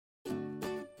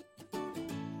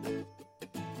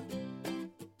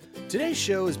Today's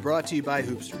show is brought to you by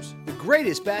Hoopsters, the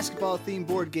greatest basketball-themed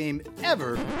board game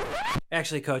ever.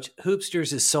 Actually, Coach,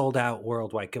 Hoopsters is sold out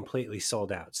worldwide, completely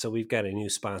sold out. So we've got a new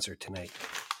sponsor tonight.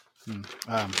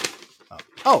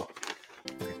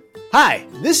 Hi,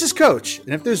 this is Coach,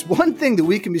 and if there's one thing that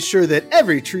we can be sure that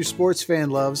every true sports fan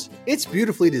loves, it's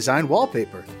beautifully designed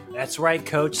wallpaper. That's right,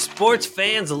 Coach. Sports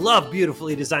fans love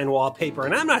beautifully designed wallpaper,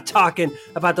 and I'm not talking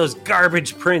about those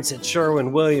garbage prints at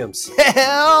Sherwin-Williams.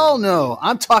 Hell no!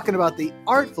 I'm talking about the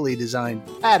artfully designed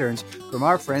patterns from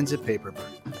our friends at Paperbird.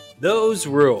 Those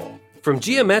rule. From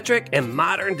geometric and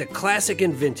modern to classic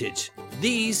and vintage,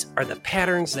 these are the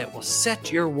patterns that will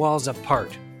set your walls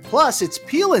apart. Plus, it's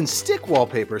peel and stick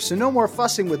wallpaper, so no more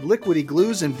fussing with liquidy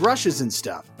glues and brushes and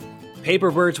stuff.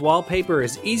 Paperbird's wallpaper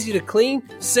is easy to clean,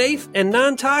 safe, and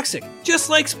non-toxic,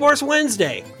 just like Sports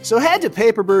Wednesday. So head to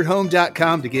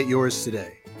paperbirdhome.com to get yours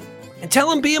today. And tell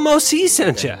them BMOC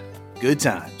sent you. Good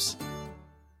times.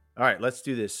 All right, let's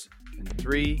do this. In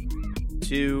 3,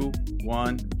 2,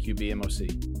 1,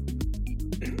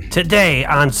 QBMOC. Today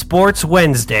on Sports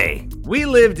Wednesday. We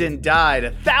lived and died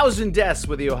 1,000 deaths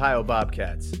with the Ohio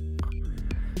Bobcats.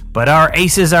 But our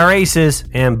aces are aces,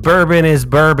 and bourbon is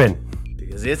bourbon.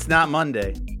 Because it's not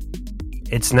Monday.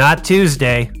 It's not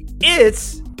Tuesday.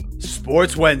 It's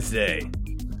Sports Wednesday.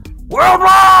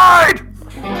 Worldwide!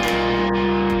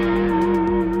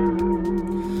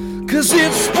 Cause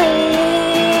it's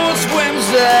Sports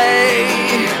Wednesday.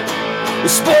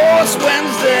 It's Sports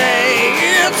Wednesday.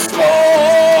 It's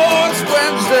Sports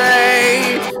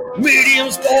Wednesday.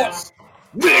 Medium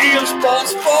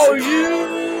sports for you.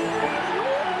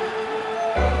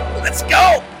 Let's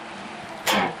go.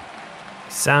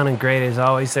 Sounding great as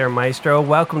always there, Maestro.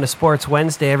 Welcome to Sports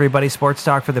Wednesday, everybody. Sports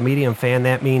talk for the medium fan.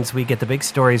 That means we get the big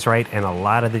stories right and a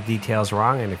lot of the details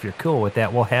wrong. And if you're cool with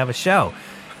that, we'll have a show.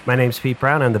 My name's Pete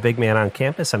Brown. I'm the big man on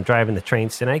campus. I'm driving the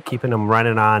trains tonight, keeping them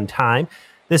running on time.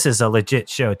 This is a legit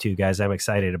show, too, guys. I'm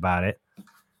excited about it.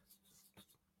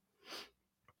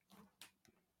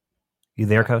 You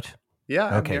there, Coach?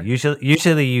 Yeah. Okay.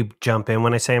 Usually you jump in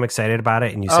when I say I'm excited about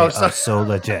it, and you say, "Oh, so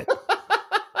legit."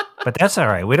 But that's all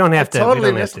right. We don't have to.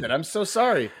 Totally missed it. I'm so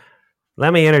sorry.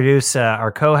 Let me introduce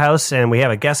our co-host, and we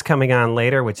have a guest coming on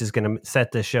later, which is going to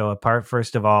set the show apart.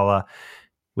 First of all,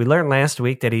 we learned last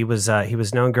week that he was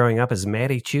known growing up as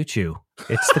Matty Choo Choo.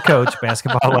 It's the coach,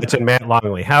 basketball legend Matt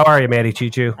Longley. How are you, Matty Choo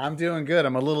Choo? I'm doing good.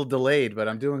 I'm a little delayed, but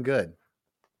I'm doing good.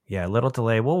 Yeah, a little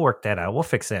delay. We'll work that out. We'll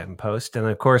fix that in post. And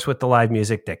of course, with the live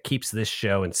music that keeps this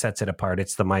show and sets it apart,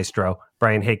 it's the Maestro,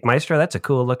 Brian Hake. Maestro, that's a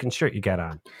cool looking shirt you got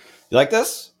on. You like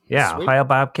this? Yeah, Sweet. Ohio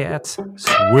Bobcats.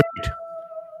 Sweet.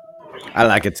 I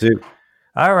like it too.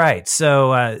 All right,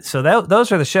 so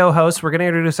those are the show hosts. We're going to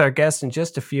introduce our guests in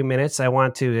just a few minutes. I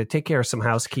want to take care of some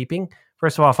housekeeping.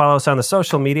 First of all, follow us on the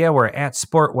social media. We're at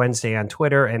Sport Wednesday on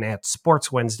Twitter and at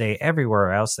Sports Wednesday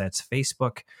everywhere else. That's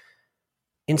Facebook,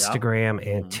 Instagram,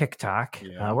 and TikTok.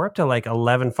 Yeah. We're up to like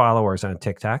 11 followers on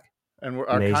TikTok. And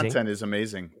our content is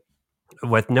amazing.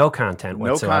 With no content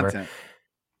whatsoever. No content.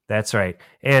 That's right.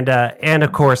 And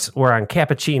of course, we're on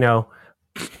Cappuccino.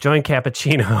 Join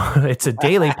Cappuccino. It's a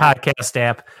daily podcast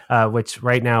app, which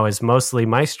right now is mostly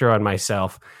Maestro and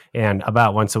myself. And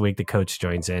about once a week, the coach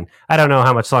joins in. I don't know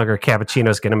how much longer Cappuccino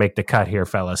is going to make the cut here,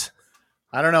 fellas.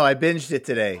 I don't know. I binged it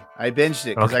today.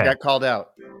 Because I got called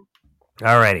out.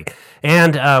 All righty.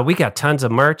 And we got tons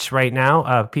of merch right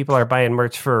now. People are buying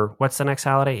merch for, what's the next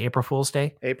holiday? April Fool's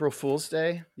Day? April Fool's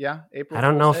Day? Yeah, April I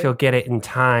don't know Fool's if Day. you'll get it in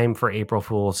time for April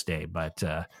Fool's Day, but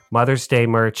Mother's Day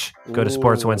merch, go to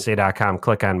sportswednesday.com,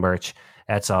 click on merch.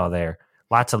 That's all there.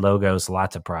 Lots of logos,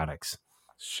 lots of products.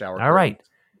 All right.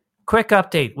 Quick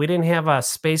update. We didn't have a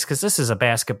space because this is a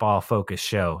basketball-focused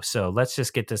show, so let's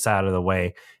just get this out of the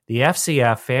way. The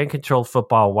FCF, Fan-Controlled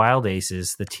Football Wild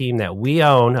Aces, the team that we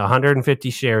own 150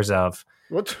 shares of.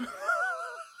 What?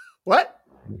 What?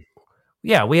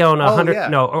 Yeah, we own 100. yeah.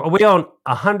 No, we own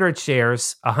 100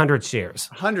 shares. 100 shares.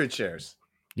 100 shares.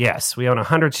 Yes, we own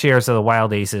 100 shares of the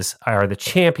Wild Aces. Are the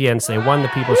champions? They won the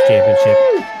People's Championship.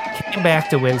 Came back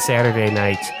to win Saturday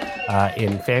night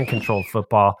in fan-controlled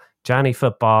football. Johnny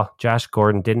Football, Josh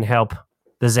Gordon didn't help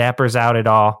the Zappers out at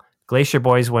all. Glacier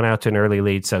Boys went out to an early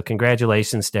lead, so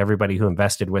congratulations to everybody who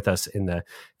invested with us in the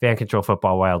Fan Control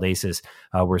Football Wild Aces.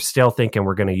 We're still thinking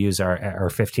we're going to use our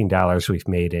 $15 we've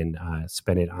made and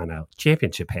spend it on a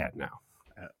championship hat now.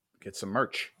 Get some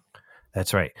merch.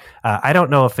 That's right. I don't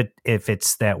know if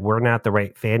it's that we're not the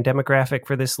right fan demographic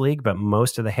for this league, but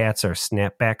most of the hats are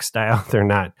snapback style. They're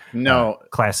not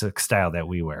classic style that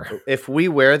we wear. If we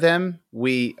wear them,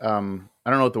 we I don't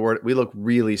know what the word. We look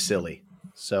really silly.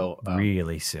 So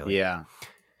really silly. Yeah.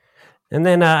 And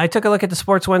then I took a look at the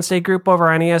Sports Wednesday group over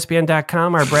on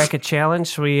ESPN.com, our bracket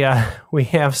challenge. We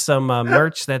have some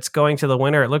merch that's going to the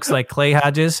winner. It looks like Clay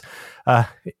Hodges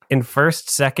in first,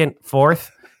 second,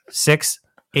 fourth, sixth,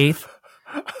 eighth.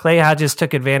 Clay Hodges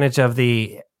took advantage of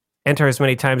the enter as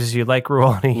many times as you'd like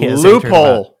rule. And he has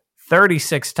Loophole.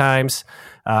 36 times.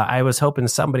 I was hoping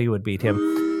somebody would beat him,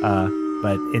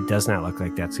 but it does not look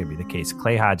like that's going to be the case.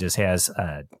 Clay Hodges has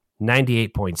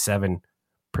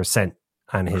 98.7%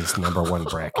 on his number one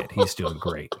bracket. He's doing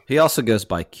great. He also goes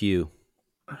by Q.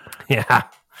 Yeah.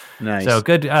 Nice. So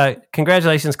good.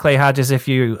 Congratulations, Clay Hodges. If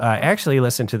you actually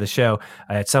listen to the show,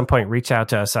 at some point, reach out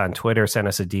to us on Twitter, send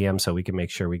us a DM so we can make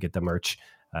sure we get the merch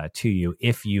to you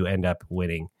if you end up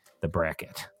winning the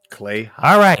bracket. Clay.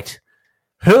 All right.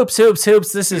 Hoops.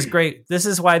 This is great. This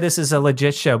is why this is a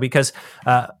legit show, because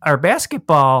our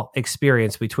basketball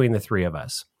experience between the three of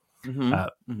us,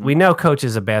 we know Coach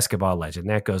is a basketball legend.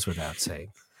 That goes without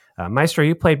saying. Maestro,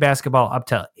 you played basketball up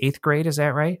to 8th grade. Is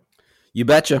that right? You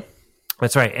betcha.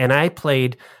 That's right. And I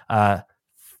played up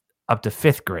to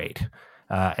 5th grade.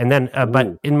 And then,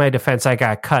 but in my defense, I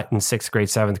got cut in 6th grade,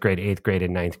 7th grade, 8th grade,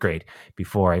 and 9th grade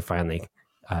before I finally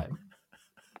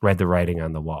read the writing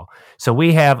on the wall. So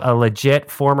we have a legit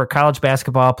former college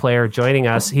basketball player joining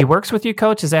us. He works with you,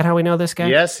 Coach. Is that how we know this guy?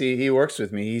 Yes, he works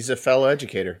with me. He's a fellow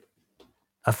educator.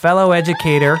 A fellow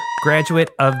educator,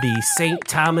 graduate of the St.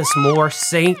 Thomas More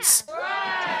Saints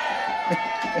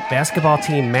basketball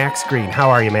team, Max Green.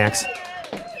 How are you, Max?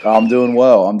 I'm doing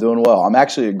well. I'm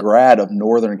actually a grad of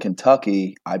Northern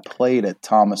Kentucky. I played at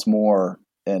Thomas More,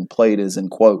 and played is in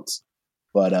quotes,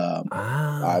 but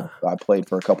I played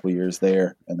for a couple of years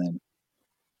there. And then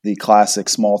the classic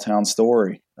small town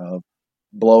story of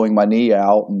blowing my knee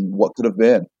out and what could have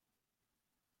been.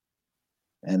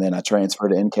 And then I transferred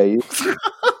to NKU.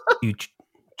 You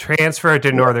transferred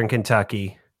to Northern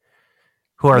Kentucky,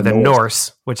 who are the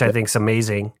Norse, which I think is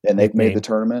amazing. And they've made the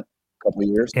tournament a couple of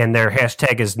years. And their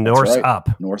hashtag is Norse Up.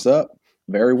 Norse Up.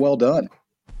 Very well done.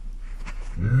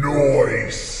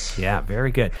 Nice. Yeah, very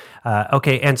good.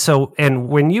 Okay, and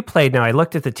when you played, now I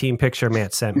looked at the team picture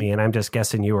Matt sent me, and I'm just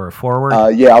guessing you were a forward.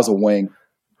 Yeah, I was a wing.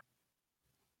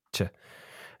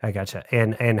 I gotcha.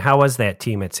 And how was that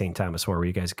team at St. Thomas? Were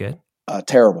you guys good?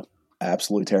 Terrible.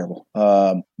 Absolutely terrible.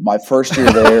 My first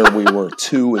year there, we were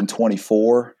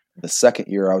 2-24. The second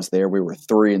year I was there, we were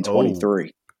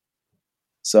 3-23.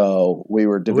 So we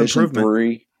were Division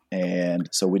III, and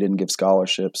so we didn't give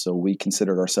scholarships. So we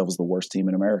considered ourselves the worst team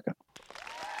in America.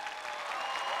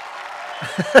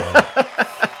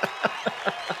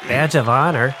 Badge of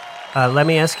honor. Let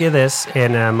me ask you this,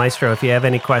 and Maestro, if you have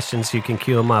any questions, you can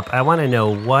cue them up. I want to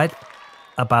know what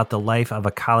about the life of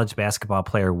a college basketball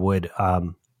player would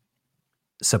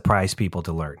surprise people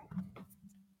to learn.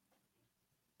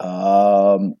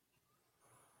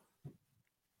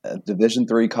 A Division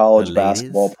III college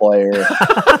basketball player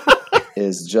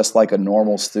is just like a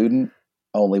normal student,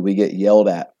 only we get yelled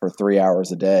at for 3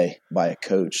 hours a day by a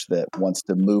coach that wants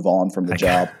to move on from the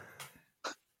job.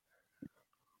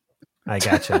 I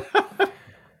gotcha.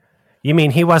 You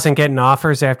mean he wasn't getting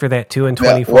offers after that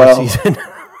 2-24 season?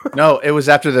 No, it was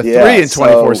after the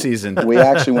 3-24 season. We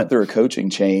actually went through a coaching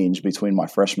change between my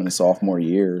freshman and sophomore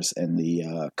years, and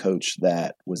the coach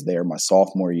that was there my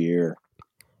sophomore year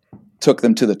took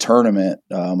them to the tournament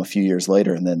a few years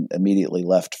later, and then immediately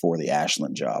left for the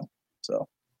Ashland job. So,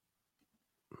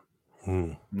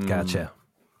 Gotcha.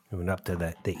 Moving up to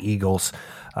the Eagles.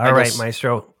 All right,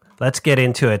 Maestro, let's get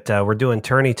into it. We're doing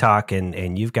tourney talk,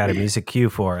 and you've got a music cue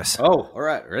for us. Oh, all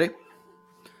right. Ready?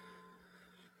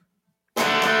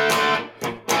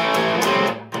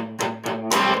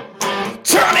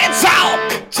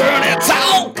 Turn it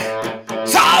talk.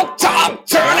 Talk,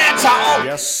 turn it talk.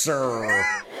 Yes, sir.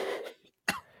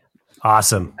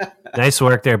 Awesome. Nice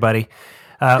work there, buddy.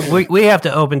 We have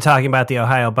to open talking about the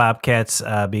Ohio Bobcats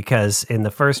because in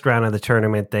the first round of the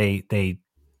tournament, they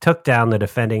took down the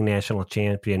defending national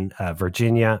champion,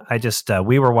 Virginia.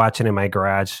 We were watching in my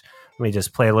garage. Let me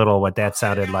just play a little what that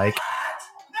sounded like.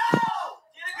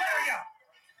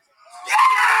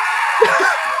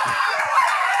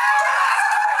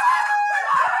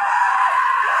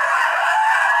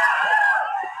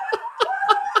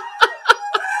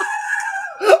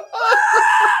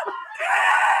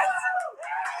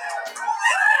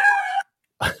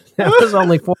 That was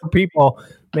only 4 people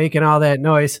making all that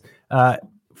noise.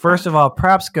 First of all,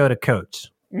 props go to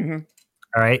Coach. Mm-hmm.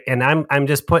 All right, and I'm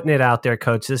just putting it out there,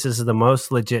 Coach. This is the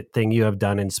most legit thing you have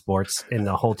done in sports in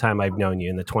the whole time I've known you,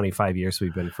 in the 25 years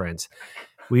we've been friends.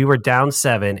 We were down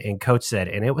 7, and Coach said,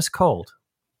 and it was cold.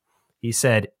 He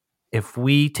said, "If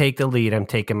we take the lead, I'm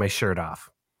taking my shirt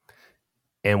off."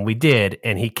 And we did,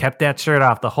 and he kept that shirt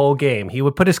off the whole game. He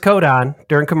would put his coat on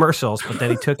during commercials, but then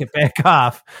he took it back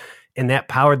off, and that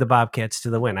powered the Bobcats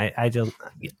to the win. I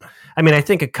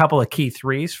think a couple of key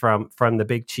threes from the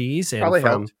Big Cheese and Probably from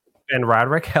helped. Ben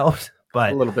Roderick helped,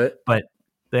 but A little bit. But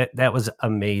that was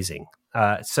amazing.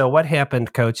 So what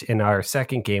happened, Coach, in our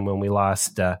second game when we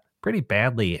lost pretty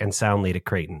badly and soundly to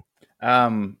Creighton?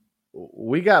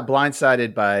 We got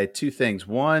blindsided by two things.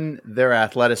 One, their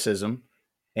athleticism,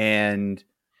 and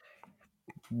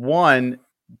one,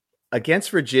 against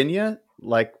Virginia,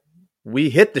 like, we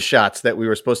hit the shots that we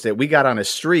were supposed to hit. We got on a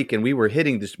streak, and we were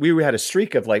hitting this. We had a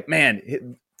streak of, like,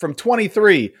 man, from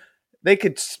 23, they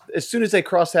could, as soon as they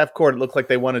crossed half court, it looked like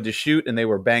they wanted to shoot, and they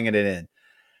were banging it in.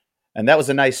 And that was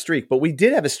a nice streak. But we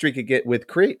did have a streak again with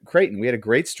Creighton. We had a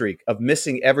great streak of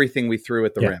missing everything we threw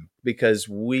at the rim because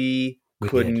we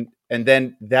couldn't. Did. And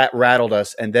then that rattled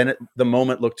us. And then the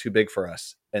moment looked too big for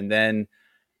us. And then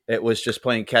it was just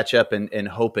playing catch up and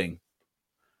hoping.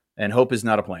 And hope is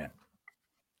not a plan.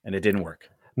 And it didn't work.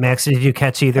 Max, did you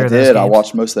catch either I of those did. games? I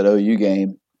watched most of that OU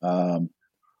game.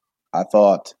 I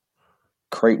thought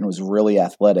Creighton was really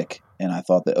athletic, and I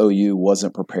thought the OU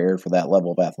wasn't prepared for that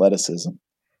level of athleticism.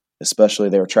 Especially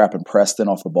they were trapping Preston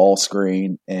off the ball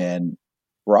screen, and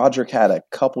Roderick had a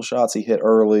couple shots he hit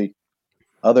early.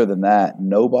 Other than that,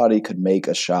 nobody could make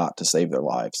a shot to save their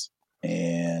lives.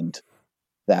 And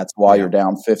that's why you're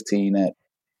down 15 at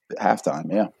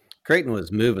halftime. Yeah. Creighton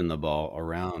was moving the ball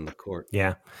around the court.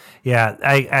 Yeah.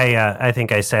 I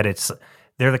think I said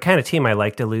they're the kind of team I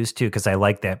like to lose to because I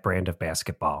like that brand of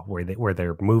basketball where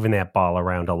they're moving that ball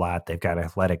around a lot. They've got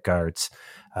athletic guards.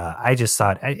 I just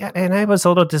thought, and I was a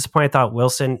little disappointed. I thought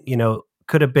Wilson,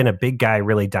 could have been a big guy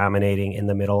really dominating in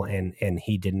the middle, and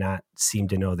he did not seem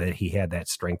to know that he had that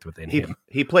strength within him.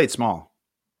 He played small.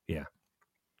 Yeah.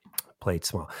 Played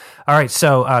small. All right.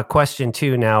 So question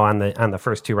 2 now on the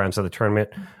first 2 rounds of the tournament.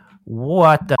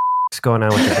 What the is going on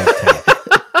with the Big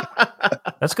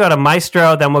Ten? Let's go to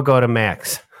Maestro, then we'll go to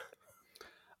Max.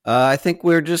 I think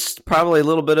we're just probably a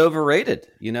little bit overrated.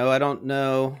 I don't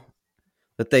know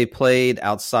that they played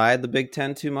outside the Big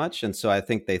Ten too much, and so I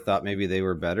think they thought maybe they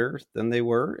were better than they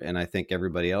were, and I think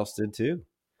everybody else did too.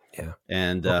 Yeah.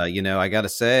 And I got to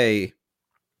say,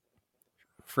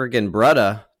 friggin'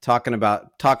 Brutta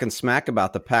talking smack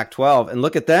about the Pac-12, and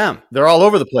look at them. They're all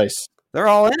over the place. They're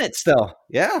all in it still.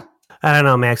 Yeah. I don't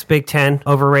know, Max. Big Ten,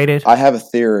 overrated? I have a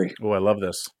theory, Oh, I love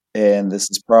this. and this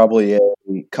is probably a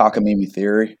cockamamie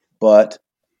theory, but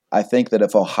I think that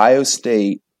if Ohio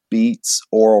State beats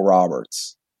Oral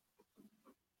Roberts,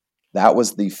 that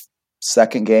was the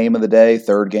second game of the day,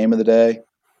 third game of the day.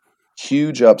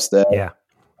 Huge upset. Yeah.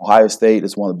 Ohio State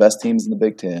is one of the best teams in the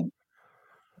Big Ten.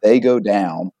 They go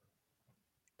down.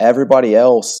 Everybody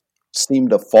else seemed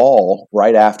to fall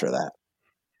right after that.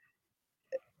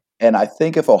 And I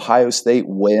think if Ohio State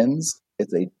wins,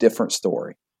 it's a different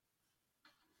story.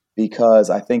 Because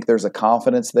I think there's a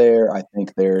confidence there. I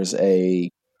think there's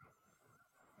hey,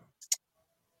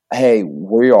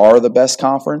 we are the best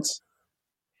conference.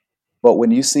 But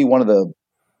when you see one of the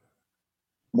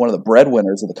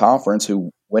breadwinners of the conference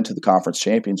who went to the conference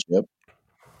championship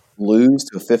lose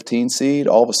to a 15 seed,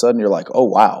 all of a sudden you're like, oh,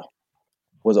 wow.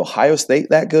 Was Ohio State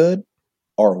that good?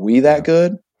 Are we that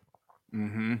good?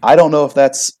 Mm-hmm. I don't know if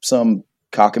that's some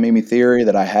cockamamie theory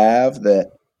that I have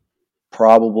that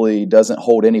probably doesn't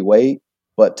hold any weight.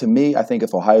 But to me, I think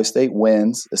if Ohio State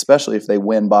wins, especially if they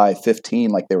win by 15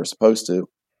 like they were supposed to,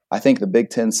 I think the Big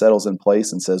Ten settles in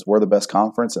place and says we're the best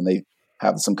conference, and they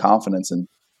have some confidence and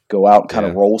go out and kind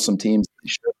of roll some teams they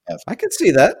should have. I can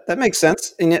see that. That makes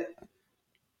sense.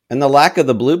 And the lack of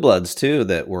the blue bloods too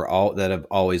that have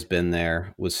always been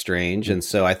there was strange. And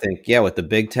so I think, with the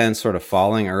Big Ten sort of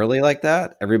falling early like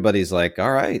that, everybody's like,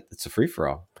 all right, it's a free for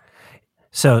all.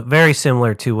 So very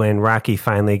similar to when Rocky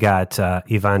finally got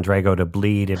Ivan Drago to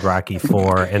bleed in Rocky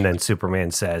 4, and then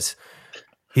Superman says,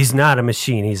 he's not a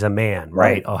machine, he's a man,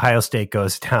 right? Ohio State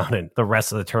goes down, and the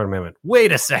rest of the tournament went,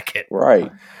 wait a second. Right.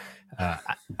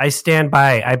 I stand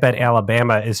by. I bet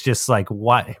Alabama is just like,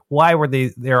 why were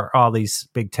there are all these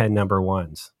Big Ten number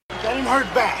ones? Got him hurt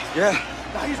bad. Yeah.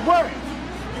 Now he's worried.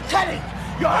 You're cutting.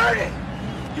 You're hurting.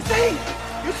 You see?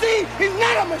 He's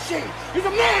not a machine. He's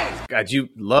a man. God, you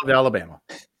loved Alabama.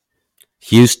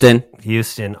 Houston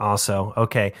also.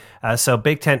 Okay. So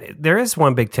Big Ten, there is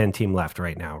one Big Ten team left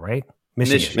right now, right?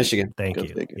 Michigan. Thank Go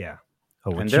you. figure. Yeah.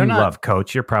 Oh, And which they're you not- love,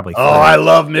 Coach. You're probably. Oh, I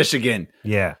love Michigan.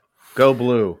 Yeah. Go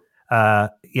blue.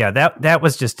 That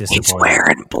was just disappointing. He's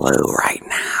wearing blue right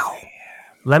now.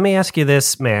 Let me ask you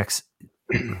this, Max.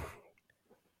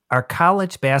 Are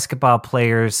college basketball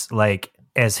players like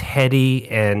as heady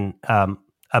and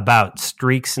about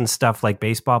streaks and stuff like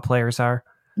baseball players are?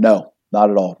 No, not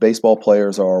at all. Baseball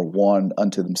players are one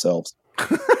unto themselves.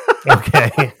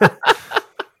 Okay.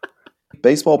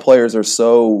 Baseball players are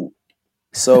so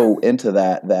into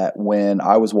that when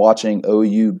I was watching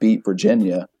OU beat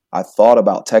Virginia, I thought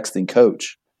about texting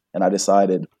coach, and I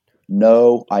decided,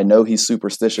 no, I know he's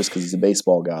superstitious because he's a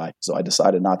baseball guy. So I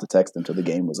decided not to text him until the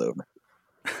game was over.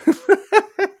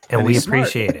 And we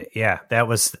appreciate it. Yeah, that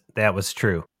was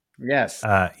true. Yes.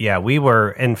 Yeah, we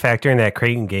were, in fact, during that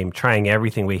Creighton game, trying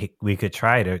everything we could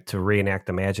try to reenact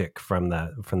the magic from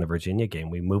the Virginia game.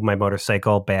 We moved my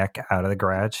motorcycle back out of the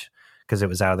garage because it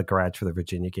was out of the garage for the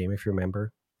Virginia game, if you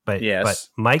remember. But Yes.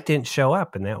 but Mike didn't show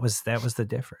up, and that was the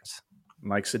difference.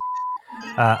 Mike's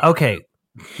Okay,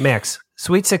 Max,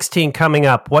 Sweet 16 coming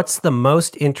up. What's the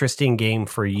most interesting game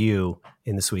for you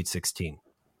in the Sweet 16?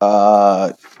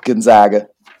 Gonzaga,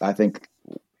 I think,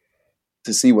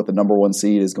 to see what the number one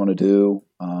seed is going to do.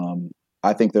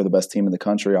 I think they're the best team in the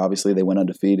country. Obviously, they went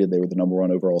undefeated. They were the number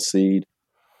one overall seed.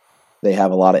 They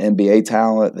have a lot of NBA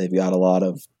talent. They've got a lot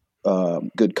of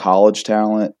good college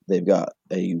talent. They've got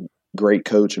a great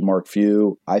coach in Mark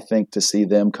Few. I think to see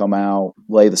them come out,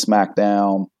 lay the smack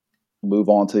down, move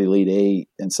on to the Elite Eight,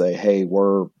 and say, hey,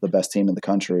 we're the best team in the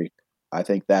country, I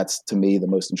think that's, to me, the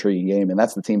most intriguing game. And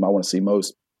that's the team I want to see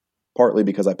most, partly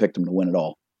because I picked them to win it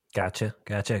all. Gotcha.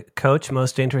 Coach,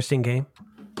 most interesting game?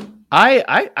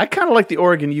 I kind of like the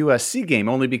Oregon USC game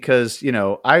only because,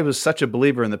 I was such a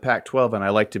believer in the Pac-12 and I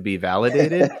like to be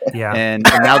validated. Yeah. And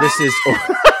now this is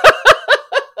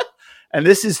and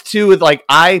this is too with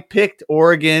I picked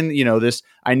Oregon,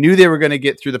 I knew they were going to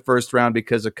get through the first round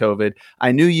because of COVID.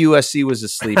 I knew USC was a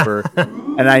sleeper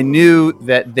and I knew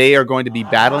that they are going to be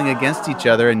battling against each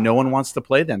other and no one wants to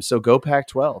play them. So go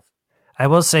Pac-12. I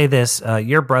will say this.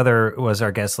 Your brother was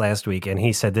our guest last week, and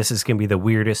he said this is going to be the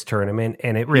weirdest tournament,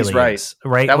 and it really is.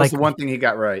 Right? That was the one thing he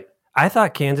got right. I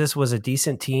thought Kansas was a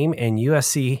decent team, and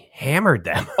USC hammered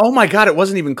them. Oh, my God. It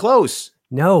wasn't even close.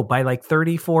 No, by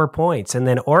 34 points. And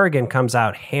then Oregon comes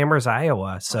out, hammers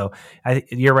Iowa. So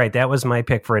you're right. That was my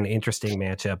pick for an interesting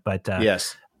matchup. But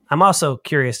yes. I'm also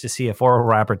curious to see if Oral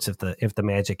Roberts, if the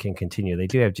magic can continue. They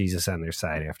do have Jesus on their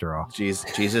side, after all.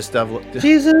 Jesus stuff.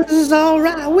 Jesus is all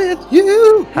right with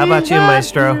you. How about you,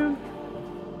 Maestro?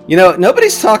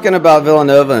 Nobody's talking about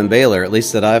Villanova and Baylor, at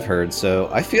least that I've heard. So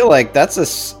I feel like that's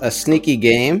a sneaky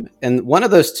game, and one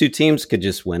of those two teams could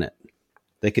just win it.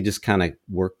 They could just kind of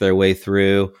work their way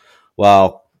through,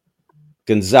 while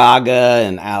Gonzaga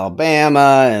and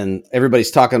Alabama and everybody's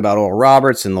talking about Oral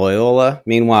Roberts and Loyola.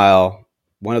 Meanwhile,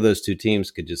 one of those two teams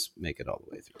could just make it all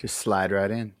the way through. Just slide right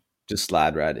in.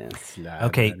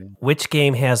 Okay, which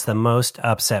game has the most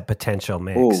upset potential,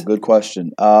 Max? Oh, good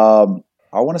question. I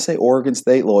want to say Oregon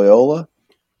State Loyola,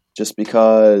 just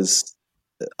because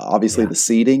obviously the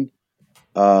seeding.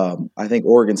 I think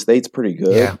Oregon State's pretty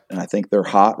good, and I think they're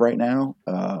hot right now.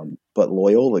 But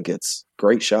Loyola gets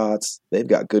great shots. They've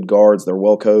got good guards. They're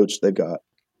well coached. They've got,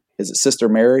 is it Sister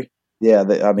Mary?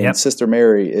 Yeah, Sister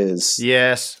Mary is.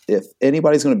 Yes. If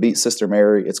anybody's going to beat Sister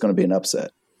Mary, it's going to be an upset.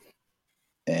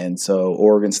 And so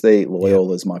Oregon State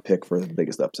Loyola is my pick for the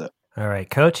biggest upset. All right,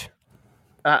 Coach.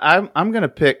 I'm going to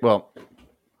pick. Well,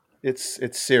 it's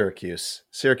Syracuse.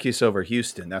 Syracuse over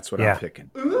Houston. That's what I'm picking.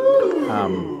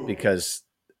 Because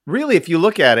really, if you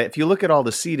look at all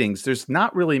the seedings, there's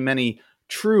not really many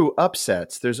true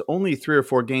upsets. There's only 3 or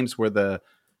 4 games where the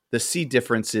seed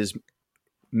differences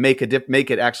make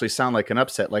it actually sound like an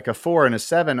upset, like a 4 and a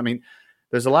 7. I mean,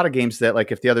 there's a lot of games that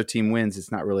if the other team wins, it's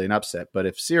not really an upset. But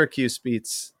if Syracuse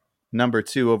beats number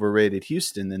 2 overrated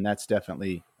Houston, then that's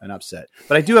definitely an upset.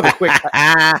 But I do have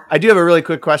a really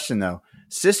quick question though.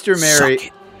 Sister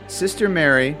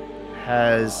Mary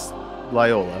has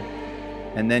Loyola,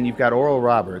 and then you've got Oral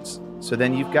Roberts. So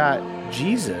then you've got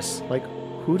Jesus.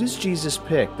 Who does Jesus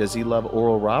pick? Does he love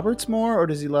Oral Roberts more, or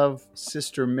does he love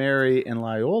Sister Mary and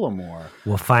Loyola more?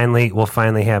 We'll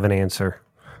finally have an answer.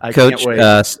 Coach, can't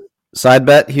wait. Side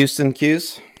bet Houston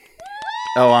Q's.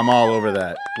 Oh, I'm all over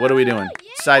that. What are we doing?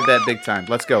 Side bet big time.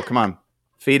 Let's go. Come on.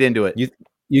 Feed into it.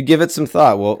 You give it some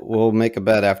thought. We'll make a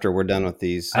bet after we're done with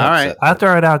these. All right. I'll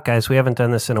throw it out, guys. We haven't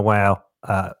done this in a while.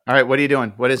 All right. What are you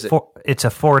doing? What is it? It's a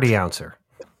 40-ouncer.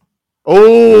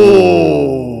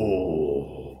 Oh.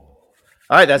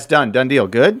 All right, that's done. Done deal.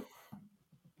 Good?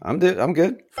 I'm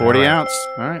good. 40 ounce.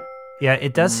 All right. Yeah,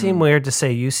 it does seem weird to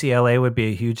say UCLA would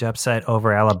be a huge upset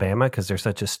over Alabama because they're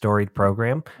such a storied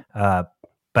program.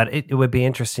 But it would be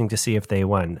interesting to see if they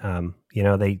won.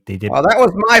 They did. Well, that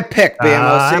was my pick,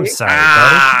 BMOC. I'm sorry,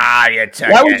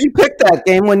 buddy. Why would you pick that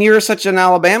game when you're such an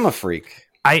Alabama freak?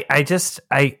 I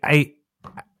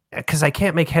because I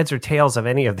can't make heads or tails of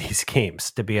any of these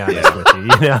games, to be honest with you.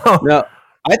 You know, No,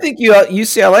 I think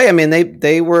UCLA. I mean,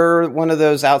 they were one of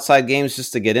those outside games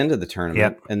just to get into the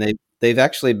tournament, and they've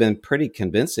actually been pretty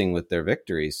convincing with their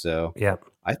victories. So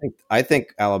I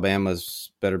think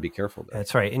Alabama's better be careful there.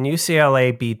 That's right. And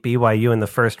UCLA beat BYU in the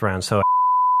first round. So,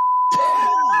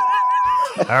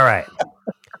 all right.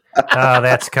 Oh,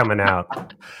 that's coming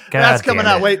out. That's coming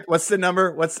out. Wait, what's the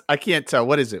number? I can't tell.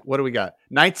 What is it? What do we got?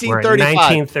 1935.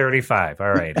 1935.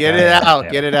 All right. Get it out.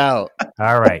 Get it out.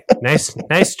 All right.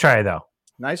 Nice try, though.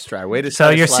 Nice try. Way to. So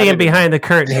you're seeing behind the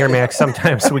curtain here, Max.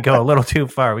 Sometimes we go a little too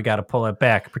far. We got to pull it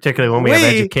back, particularly when we have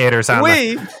educators on.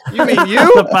 You mean you?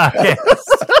 The podcast.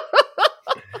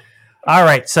 All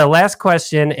right. So last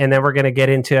question, and then we're going to get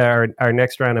into our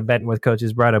next round of betting with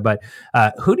Coach's brother. But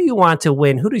who do you want to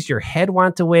win? Who does your head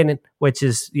want to win? Which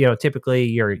is, typically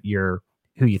your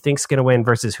who you think's going to win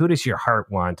versus who does your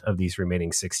heart want of these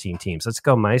remaining 16 teams? Let's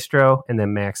go Maestro, and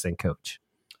then Max and Coach.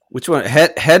 Which one?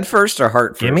 Head first or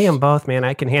heart first? Give me them both, man.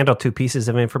 I can handle two pieces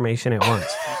of information at once.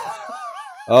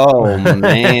 Oh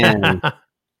man.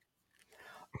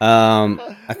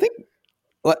 I think,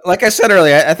 like I said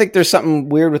earlier, I think there's something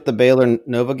weird with the Baylor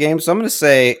Nova game. So I'm going to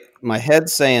say my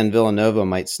head's saying Villanova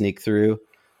might sneak through.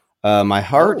 My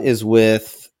heart is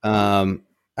with.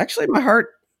 Actually, my heart.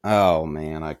 Oh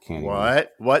man, I can't. What? Even.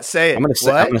 What? Say it. I'm going to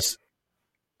say. What?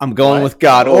 I'm going What? with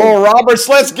God. Oh, Roberts,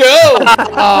 let's go!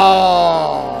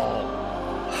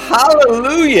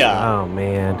 Hallelujah! Oh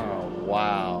man! Oh,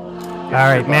 wow! All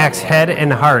right, Max, head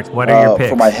and heart. What are your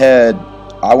picks? For my head,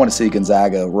 I want to see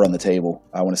Gonzaga run the table.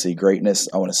 I want to see greatness.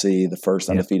 I want to see the first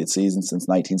undefeated season since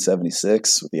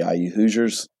 1976 with the IU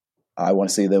Hoosiers. I want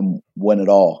to see them win it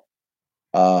all.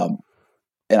 And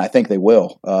I think they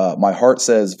will. My heart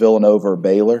says Villanova or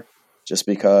Baylor, just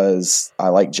because I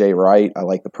like Jay Wright. I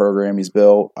like the program he's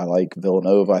built. I like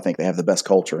Villanova. I think they have the best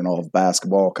culture in all of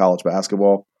basketball, college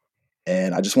basketball.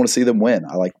 And I just want to see them win.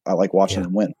 I like watching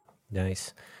them win.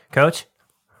 Nice. Coach?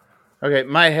 Okay,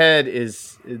 my head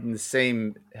is in the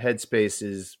same headspace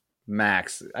as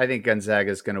Max. I think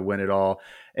Gonzaga is going to win it all.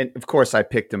 And, of course, I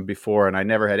picked them before, and I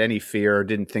never had any fear or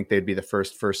didn't think they'd be the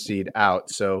first seed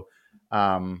out. So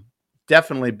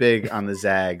definitely big on the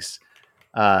Zags.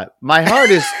 My heart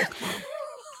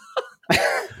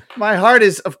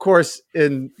is, of course,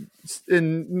 in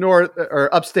North or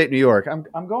upstate New York.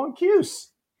 I'm going Cuse.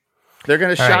 They're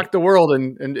going to shock the world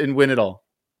and win it all.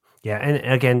 Yeah,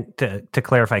 and again, to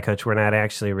clarify, Coach, we're not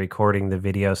actually recording the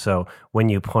video, so when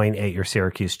you point at your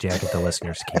Syracuse jacket, the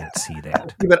listeners can't see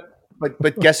that.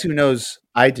 But guess who knows?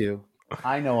 I do.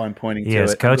 I know I'm pointing to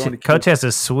it. Coach has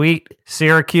a sweet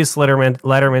Syracuse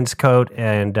Letterman's coat,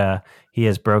 and he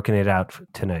has broken it out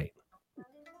tonight.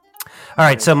 All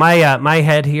right, so my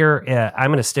head here, I'm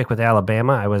going to stick with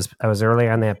Alabama. I was early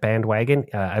on that bandwagon.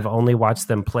 I've only watched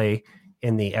them play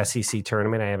in the SEC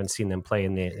tournament. I haven't seen them play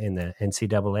in the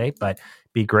NCAA, but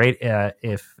be great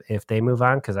if they move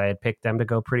on, because I had picked them to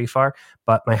go pretty far.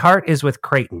 But my heart is with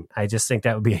Creighton. I just think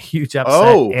that would be a huge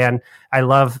upset. And I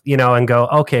love, and go,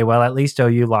 okay, well, at least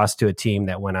OU lost to a team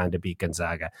that went on to beat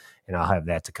Gonzaga, and I'll have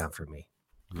that to comfort me.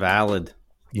 Valid.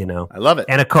 I love it.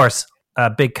 And of course,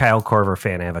 a big Kyle Korver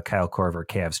fan. I have a Kyle Korver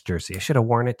Cavs jersey. I should have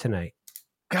worn it tonight.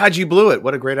 God, you blew it.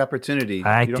 What a great opportunity. You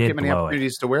don't get many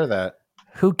opportunities to wear that.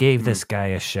 Who gave this guy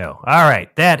a show? All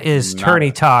right, that is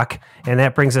Tourney Talk, and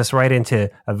that brings us right into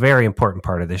a very important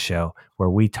part of the show where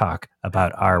we talk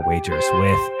about our wagers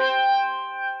with...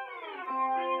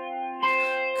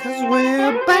 Cause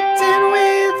we're betting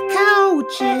with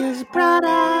Coach's brother.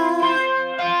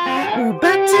 We're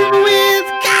betting with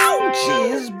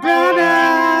Coach's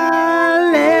brother.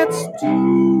 Let's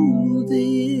do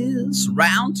this.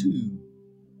 Round 2.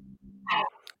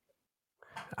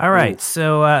 All right,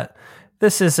 so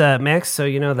this is Max. So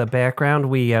you know the background.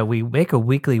 We make a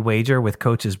weekly wager with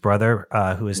Coach's brother,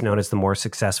 who is known as the more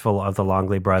successful of the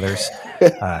Longley brothers,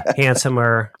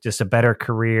 handsomer, just a better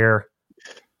career,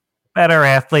 better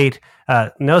athlete,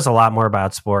 knows a lot more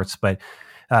about sports. But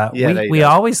we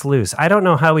always lose. I don't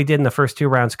know how we did in the first 2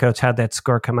 rounds, Coach. How'd that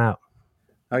score come out?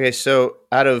 Okay, so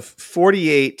out of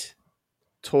 48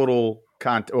 total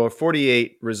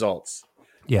 48 results,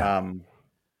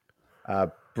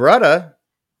 Brutta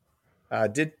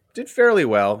did fairly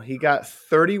well. He got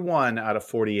 31 out of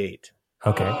 48.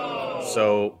 Okay.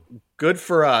 So good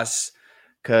for us,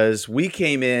 because we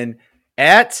came in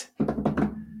at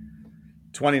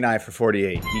 29 for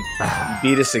 48. He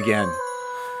beat us again.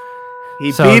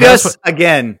 He beat us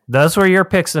again. Those were your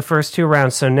picks the first 2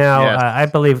 rounds. So now I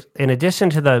believe, in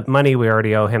addition to the money we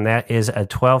already owe him, that is a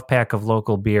 12-pack of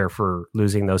local beer for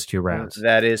losing those 2 rounds.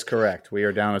 That is correct. We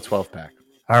are down a 12-pack.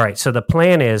 All right. So the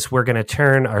plan is we're going to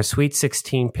turn our Sweet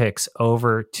 16 picks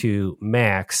over to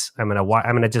Max. I'm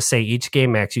going to just say each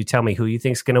game, Max, you tell me who you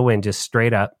think's going to win, just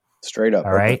straight up. Straight up.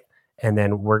 All right. And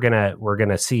then we're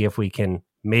gonna see if we can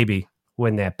maybe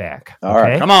win that back. All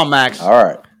right. Come on, Max. All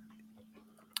right.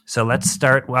 So let's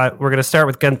start. We're going to start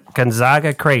with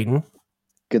Gonzaga Creighton.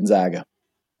 Gonzaga.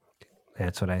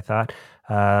 That's what I thought.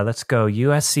 Let's go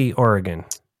USC Oregon.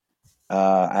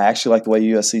 I actually like the way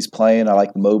USC's playing. I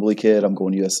like the Mobley kid. I'm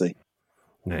going USC.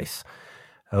 Nice.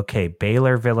 Okay,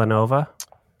 Baylor Villanova.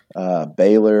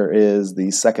 Baylor is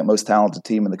the second most talented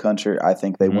team in the country. I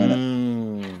think they win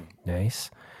it. Nice.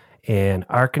 And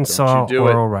Arkansas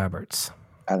Oral Roberts.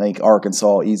 I think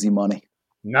Arkansas, easy money.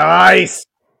 Nice.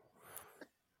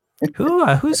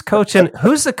 Who's coaching?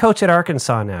 Who's the coach at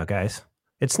Arkansas now, guys?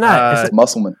 It's not. It's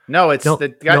Musselman. No, it's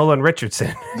the guy. Nolan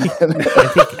Richardson.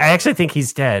 I actually think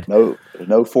he's dead.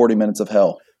 No 40 minutes of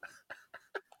hell.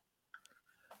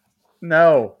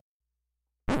 No.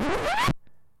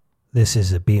 This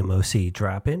is a BMOC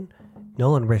drop-in.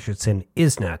 Nolan Richardson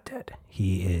is not dead.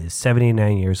 He is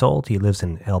 79 years old. He lives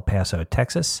in El Paso,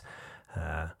 Texas.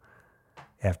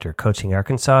 After coaching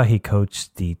Arkansas, he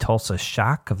coached the Tulsa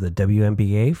Shock of the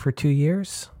WNBA for 2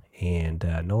 years. And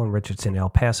Nolan Richardson, El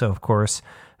Paso, of course,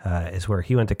 is where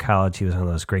he went to college. He was on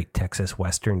those great Texas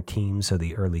Western teams of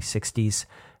the early 60s.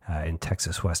 And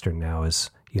Texas Western now is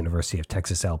University of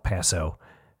Texas, El Paso.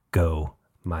 Go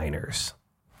Miners.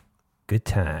 Good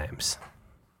times.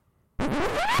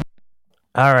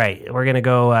 All right, we're going to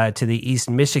go to the East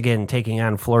Michigan taking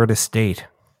on Florida State.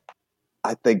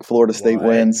 I think Florida State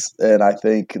wins, and I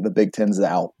think the Big Ten's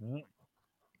out.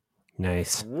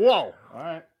 Nice. Whoa.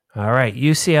 All right,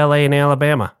 UCLA and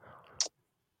Alabama.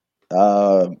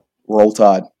 Roll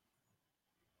Tide.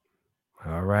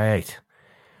 All right.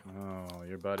 Oh,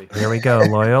 your buddy. Here we go.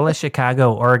 Loyola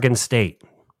Chicago, Oregon State.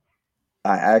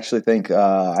 I actually think,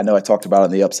 I know I talked about it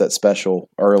in the upset special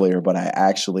earlier, but I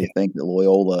actually think that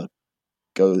Loyola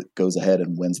goes ahead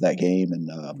and wins that game and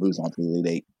moves on to the Elite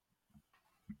Eight.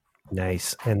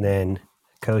 Nice. And then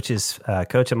Coach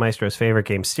and Maestro's favorite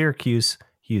game, Syracuse,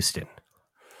 Houston.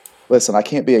 Listen, I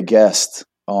can't be a guest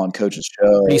on Coach's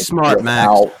show. Be smart,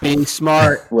 Max. Be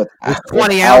smart. There's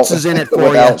 20 without, ounces in it for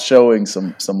without you. showing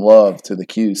some love to the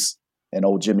Cuse and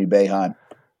old Jimmy Boeheim.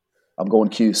 I'm going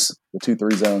Cuse, the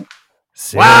 2-3 zone.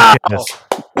 Wow.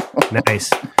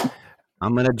 Nice.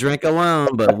 I'm going to drink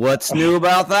alone, but what's new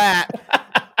about that?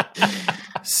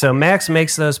 So Max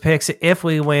makes those picks. If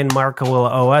we win, Marco will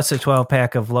owe us a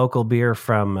 12-pack of local beer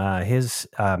from his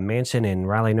mansion in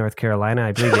Raleigh, North Carolina.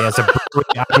 I believe he has a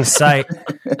brewery on site.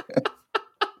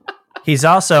 He's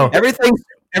also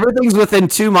everything's within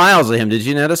 2 miles of him. Did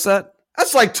you notice that?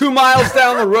 That's like 2 miles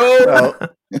down the road. Well,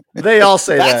 they all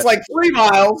say That's like 3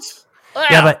 miles.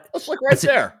 Yeah, but that's like right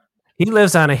there. He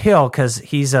lives on a hill because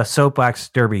he's a soapbox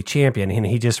derby champion, and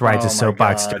he just rides a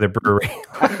soapbox to the brewery.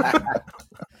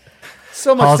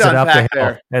 So much hauls to it up the unpack hill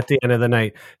there. at the end of the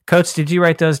night. Coach, did you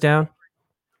write those down?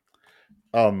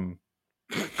 I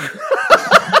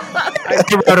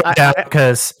wrote them down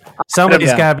because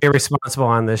somebody's got to be responsible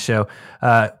on this show.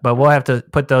 But we'll have to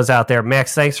put those out there.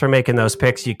 Max, thanks for making those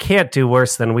picks. You can't do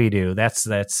worse than we do. That's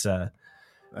the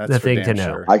thing to know.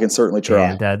 Sure. I can certainly try.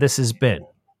 And this has been.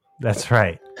 That's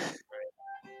right.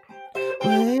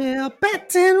 Well,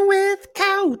 betting with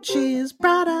couches,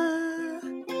 brother.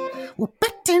 We're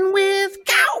betting with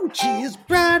couches,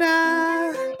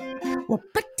 brother. We're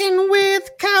betting with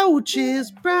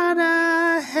couches,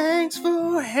 brother. Thanks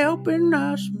for helping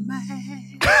us,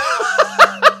 man.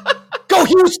 Go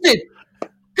Houston!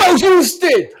 Go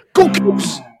Houston! Go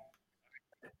Cuse!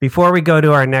 Before we go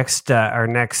to our next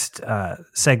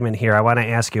segment here, I want to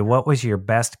ask you, what was your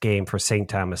best game for St.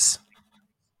 Thomas?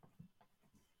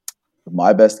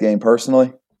 My best game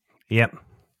personally? Yep.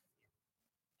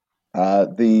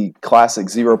 The classic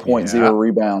 0.0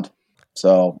 rebound.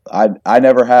 So I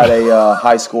never had a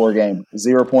high score game.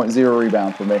 0.0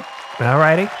 rebound for me. All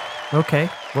righty. Okay.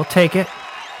 We'll take it.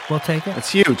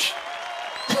 It's huge.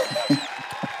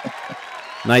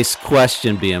 Nice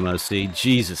question, BMOC.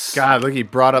 Jesus. God, look, he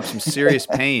brought up some serious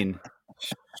pain.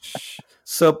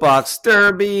 Soapbox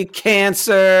derby,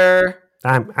 cancer.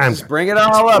 I'm Just bring it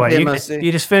all up, Boy, BMOC.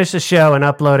 you just finish the show and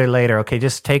upload it later. Okay,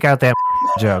 just take out that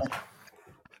joke.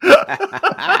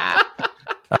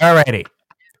 All righty.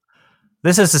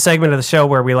 This is the segment of the show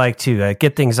where we like to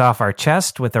get things off our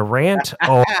chest with a rant,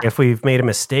 or if we've made a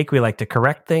mistake, we like to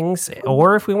correct things,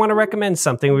 or if we want to recommend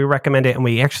something, we recommend it, and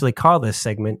we actually call this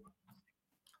segment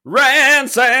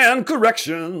Rants and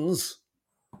Corrections.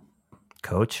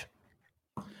 Coach,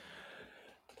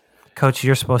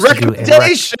 you're supposed to do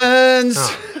Recommendations.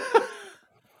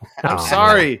 I'm Oh,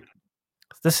 sorry.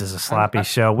 This is a sloppy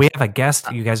show. We have a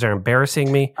guest. You guys are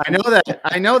embarrassing me. I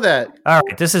know that. All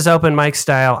right, this is open mic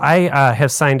style. I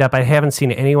have signed up. I haven't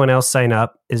seen anyone else sign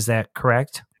up. Is that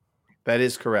correct? That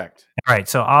is correct. All right,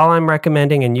 so all I'm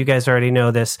recommending, and you guys already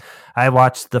know this, I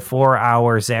watched the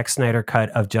 4-hour Zack Snyder cut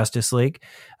of Justice League,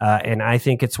 and I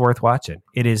think it's worth watching.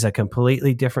 It is a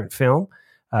completely different film.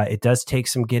 It does take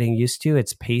some getting used to.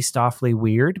 It's paced awfully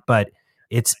weird, but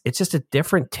it's just a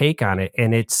different take on it,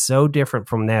 and it's so different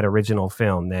from that original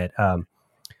film that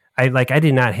I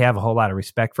did not have a whole lot of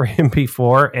respect for him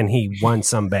before, and he won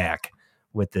some back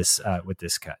with this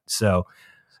cut. So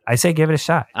I say give it a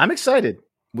shot. I'm excited.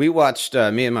 We watched.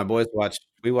 Me and my boys watched.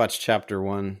 We watched chapter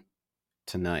 1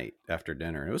 tonight after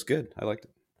dinner. It was good. I liked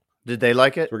it. Did they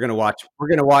like it? We're gonna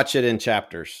watch it in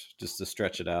chapters just to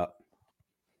stretch it out.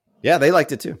 Yeah, they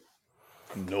liked it too.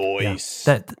 Nice.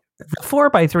 Yeah. The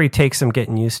 4x3 takes some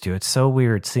getting used to. It's so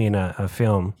weird seeing a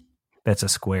film that's a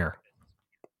square.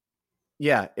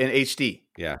 Yeah, in HD.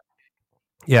 Yeah.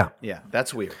 Yeah,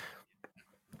 that's weird.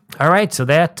 All right, so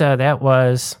that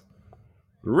was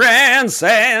Rants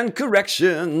and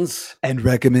corrections And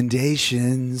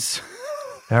recommendations.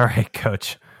 all right,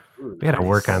 Coach. We got to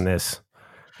work on this.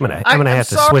 I'm gonna I'm have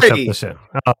to switch up sorry. the show.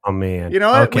 Oh man, You know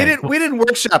what? Okay. We didn't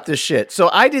workshop this shit, so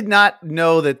I did not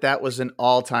know that was an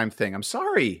all-time thing. I'm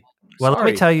sorry. Well, let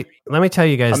me tell you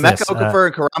guys Emeka this. Okafor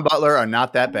and Karan Butler are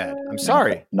not that bad. I'm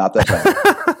sorry. Not that bad.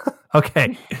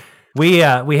 Okay. We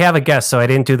have a guest, so I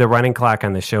didn't do the running clock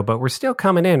on the show, but we're still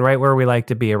coming in right where we like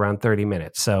to be, around 30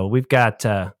 minutes. So we've got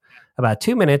about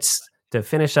 2 minutes to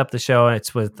finish up the show.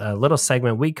 It's with a little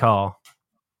segment we call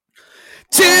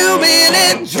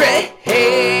 2-minute drill.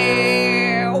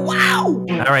 Wow.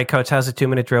 All right, Coach, how's the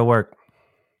 2-minute drill work?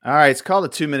 All right, it's called a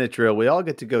 2-minute drill. We all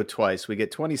get to go twice. We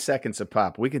get 20 seconds a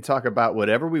pop. We can talk about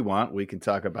whatever we want. We can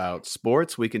talk about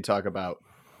sports. We can talk about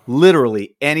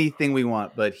literally anything we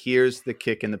want. But here's the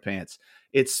kick in the pants.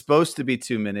 It's supposed to be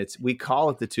 2 minutes. We call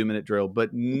it the 2-minute drill,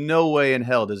 but no way in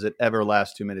hell does it ever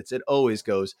last 2 minutes. It always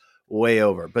goes way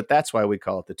over. But that's why we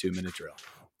call it the 2-minute drill.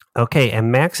 Okay,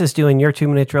 and Max is doing your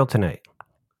 2-minute drill tonight.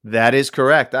 That is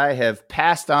correct. I have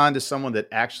passed on to someone that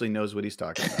actually knows what he's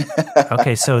talking about.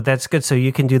 Okay, so that's good. So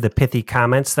you can do the pithy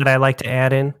comments that I like to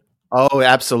add in. Oh,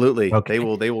 absolutely. Okay.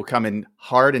 They will come in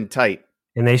hard and tight.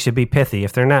 And they should be pithy.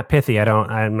 If they're not pithy,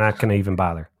 I'm not going to even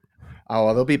bother. Oh,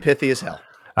 well, they'll be pithy as hell.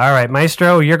 All right,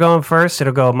 Maestro, you're going first.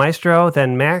 It'll go Maestro,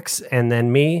 then Max, and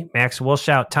then me. Max, we'll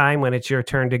shout time when it's your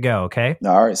turn to go, okay?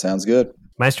 All right, sounds good.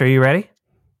 Maestro, you ready?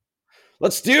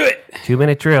 Let's do it.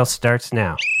 2-minute drill starts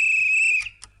now.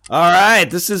 All right,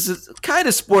 this is kind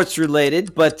of sports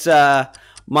related, but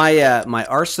my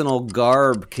Arsenal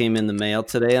garb came in the mail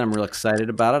today, and I'm real excited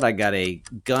about it. I got a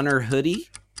Gunner hoodie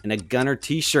and a Gunner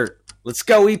t-shirt. Let's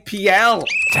go EPL.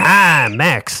 Time,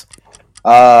 Max.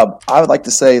 I would like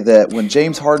to say that when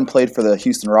James Harden played for the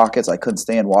Houston Rockets, I couldn't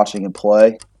stand watching him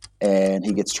play, and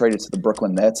he gets traded to the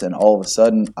Brooklyn Nets, and all of a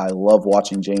sudden, I love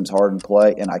watching James Harden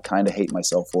play, and I kind of hate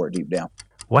myself for it deep down.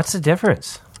 What's the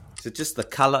difference? Is it just the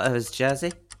color of his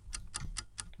jersey?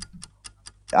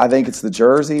 I think it's the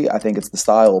jersey. I think it's the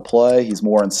style of play. He's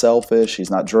more unselfish. He's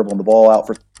not dribbling the ball out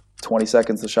for 20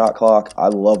 seconds, the shot clock. I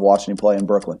love watching him play in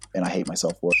Brooklyn, and I hate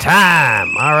myself for it.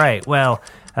 Time. All right. Well,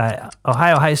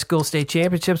 Ohio High School State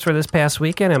Championships were this past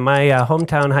weekend, and my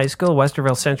hometown high school,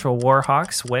 Westerville Central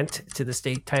Warhawks, went to the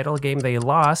state title game. They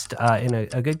lost in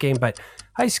a good game, but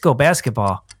high school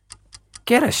basketball,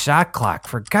 get a shot clock,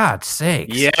 for God's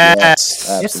sakes. Yes.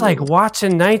 It's like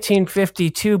watching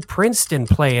 1952 Princeton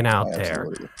playing out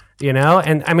Absolutely. there. You know,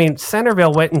 and I mean,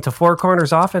 Centerville went into four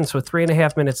corners offense with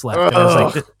 3.5 minutes left. And I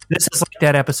was like, this is like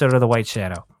that episode of The White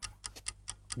Shadow.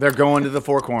 They're going to the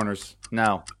four corners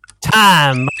now.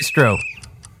 Time, Maestro.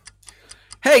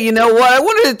 Hey, you know what? I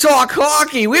wanted to talk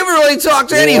hockey. We haven't really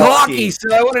talked any hockey,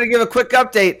 so I wanted to give a quick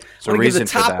update. I want to give the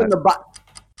top and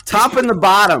top and the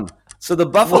bottom. So the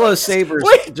Buffalo Sabres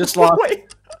just lost.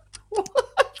 Wait, what?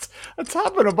 A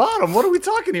top and a bottom. What are we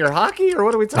talking here? Hockey, or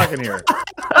what are we talking here?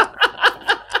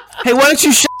 Hey, why don't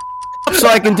you shut up so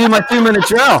I can do my 2-minute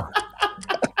drill?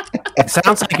 It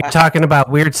sounds like you're talking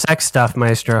about weird sex stuff,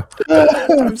 Maestro.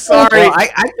 I'm sorry. Well,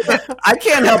 I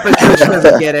can't help it. Coach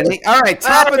doesn't get any. All right,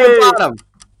 top and the bottom.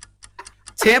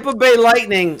 Tampa Bay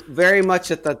Lightning very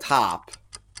much at the top.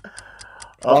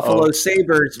 Buffalo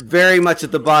Sabres very much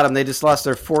at the bottom. They just lost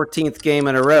their 14th game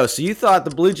in a row. So you thought the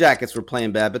Blue Jackets were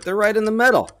playing bad, but they're right in the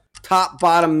middle. Top,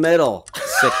 bottom, middle.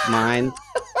 Sick mind.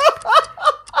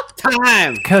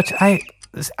 Time. Coach, I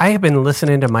have been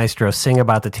listening to Maestro sing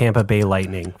about the Tampa Bay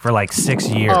Lightning for like 6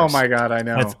 years. Oh my God, I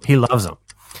know. He loves them.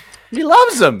 He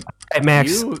loves them. Hey,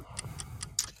 Max.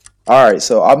 All right,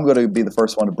 so I'm going to be the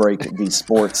first one to break these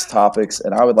sports topics,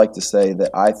 and I would like to say that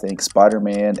I think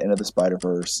Spider-Man Into the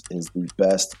Spider-Verse is the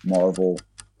best Marvel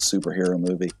superhero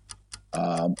movie.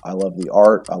 I love the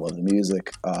art. I love the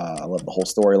music. I love the whole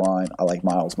storyline. I like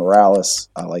Miles Morales.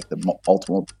 I like the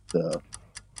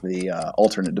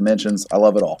alternate dimensions. I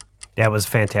love it all. That was a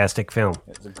fantastic film.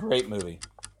 It's a great movie.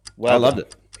 I loved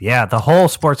it. Yeah, the whole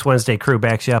Sports Wednesday crew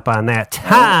backs you up on that.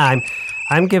 Time.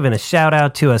 I'm giving a shout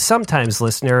out to a sometimes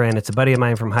listener, and it's a buddy of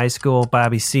mine from high school,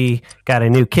 Bobby C. Got a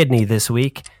new kidney this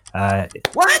week.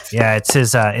 What? Yeah, it's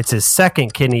his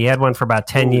second kidney. He had one for about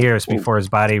 10 years before his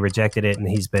body rejected it, and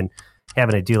he's been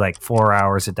having to do like 4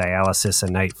 hours of dialysis a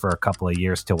night for a couple of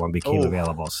years till one became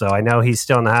available. So I know he's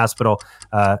still in the hospital,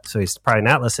 so he's probably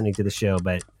not listening to the show,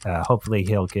 but hopefully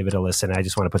he'll give it a listen. I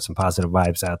just want to put some positive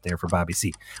vibes out there for Bobby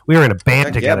C. We were in a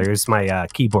band together. He was my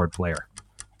keyboard player.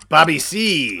 Bobby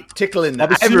C. tickling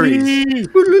the ivories.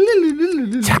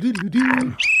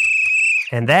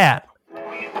 And that...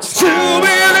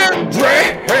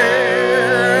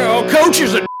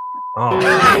 Coaches are... Oh,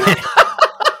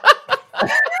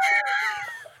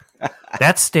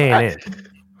 that's staying in.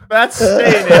 That's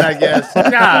staying in, I guess.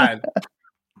 God.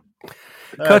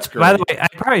 Coach, by the way, I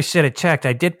probably should have checked.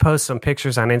 I did post some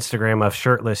pictures on Instagram of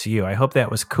shirtless you. I hope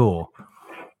that was cool.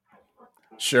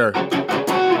 Sure.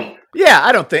 Yeah,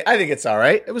 I think it's all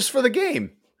right. It was for the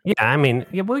game. Yeah, I mean,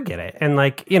 yeah, we'll get it. And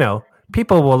like, you know,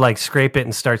 people will like scrape it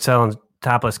and start selling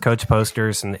topless coach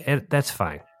posters, and that's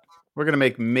fine. We're going to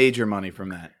make major money from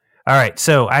that. All right,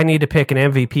 so I need to pick an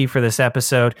MVP for this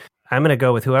episode. I'm going to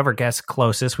go with whoever guessed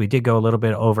closest. We did go a little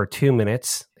bit over 2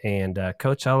 minutes, and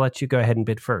Coach, I'll let you go ahead and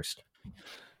bid first.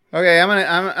 Okay,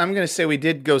 I'm gonna say we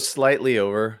did go slightly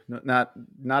over. Not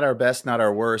our best, not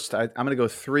our worst. I'm gonna go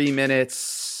 3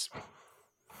 minutes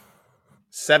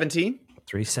 17.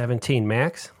 3:17,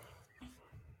 Max.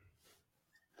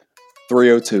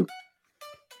 3:02.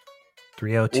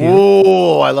 3:02.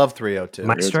 Oh, I love 3:02.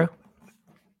 Maestro.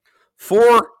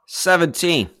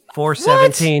 4:17.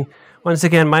 4:17. Once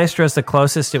again, Maestro's the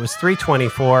closest. It was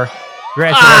 3:24.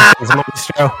 Congratulations,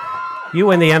 Maestro. You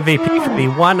win the MVP for the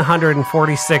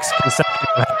 146th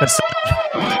consecutive episode.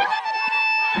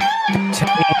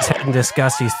 He's head in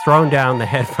disgust. He's thrown down the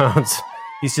headphones.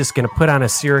 He's just going to put on a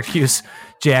Syracuse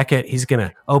jacket. He's going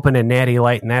to open a Natty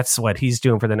Light, and that's what he's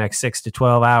doing for the next 6 to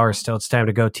 12 hours till it's time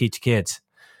to go teach kids.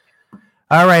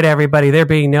 All right, everybody, there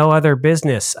being no other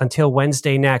business until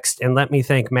Wednesday next. And let me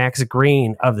thank Max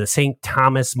Green of the St.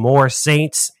 Thomas More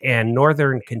Saints and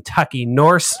Northern Kentucky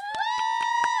Norse,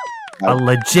 a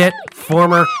legit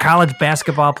former college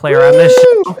basketball player on this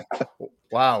show.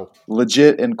 Wow.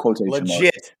 Legit in quotation marks.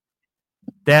 Legit.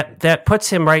 That puts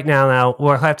him right now.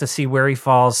 We'll have to see where he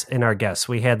falls in our guests.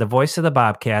 We had the voice of the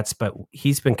Bobcats, but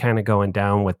he's been kind of going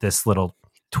down with this little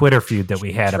Twitter feud that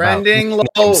we had trending about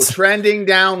low, trending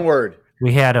downward.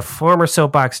 We had a former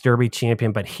Soapbox Derby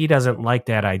champion, but he doesn't like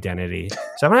that identity.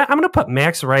 So I'm gonna put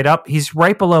Max right up. He's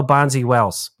right below Bonzi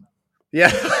Wells.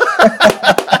 Yeah.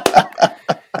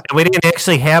 We didn't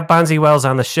actually have Bonzi Wells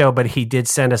on the show, but he did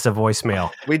send us a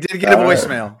voicemail. We did get a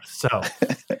voicemail. So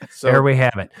there we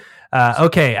have it.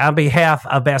 Okay, on behalf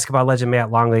of basketball legend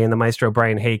Matt Longley and the maestro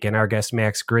Brian Hake and our guest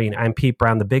Max Green, I'm Pete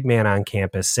Brown, the big man on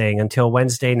campus, saying until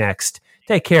Wednesday next,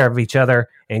 take care of each other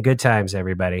and good times,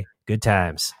 everybody. Good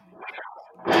times.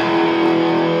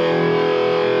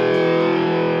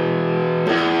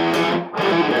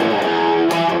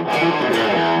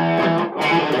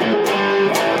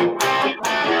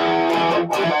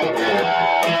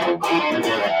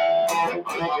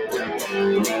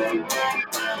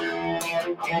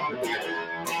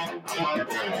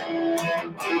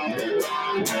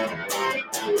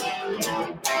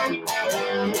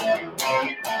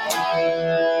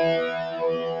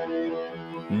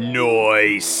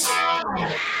 Nice.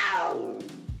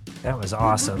 That was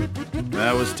awesome.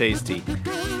 That was tasty.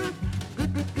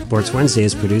 Sports Wednesday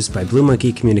is produced by Blue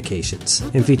Monkey Communications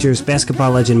and features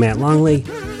basketball legend Matt Longley,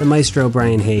 the maestro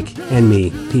Brian Hake, and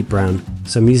me, Pete Brown.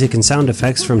 Some music and sound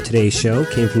effects from today's show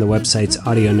came from the websites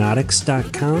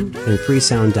audionautics.com and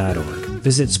freesound.org.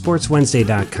 Visit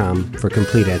sportswednesday.com for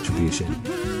complete attribution.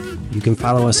 You can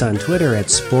follow us on Twitter at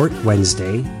Sport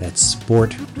Wednesday, that's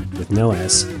sport with no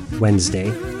S, Wednesday,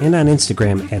 and on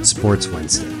Instagram at Sports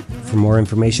Wednesday. For more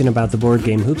information about the board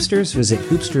game Hoopsters, visit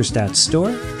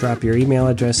hoopsters.store, drop your email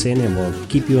address in, and we'll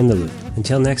keep you in the loop.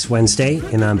 Until next Wednesday,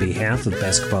 and on behalf of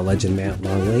basketball legend Matt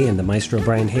Longley and the maestro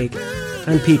Brian Hake,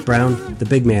 I'm Pete Brown, the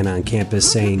big man on campus,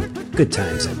 saying good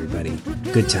times, everybody.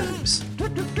 Good times.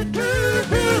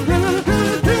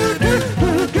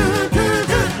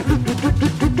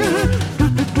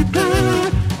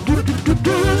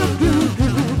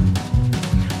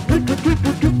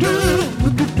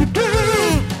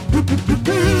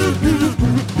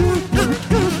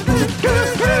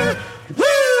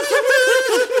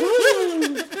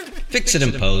 fix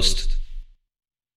it in post.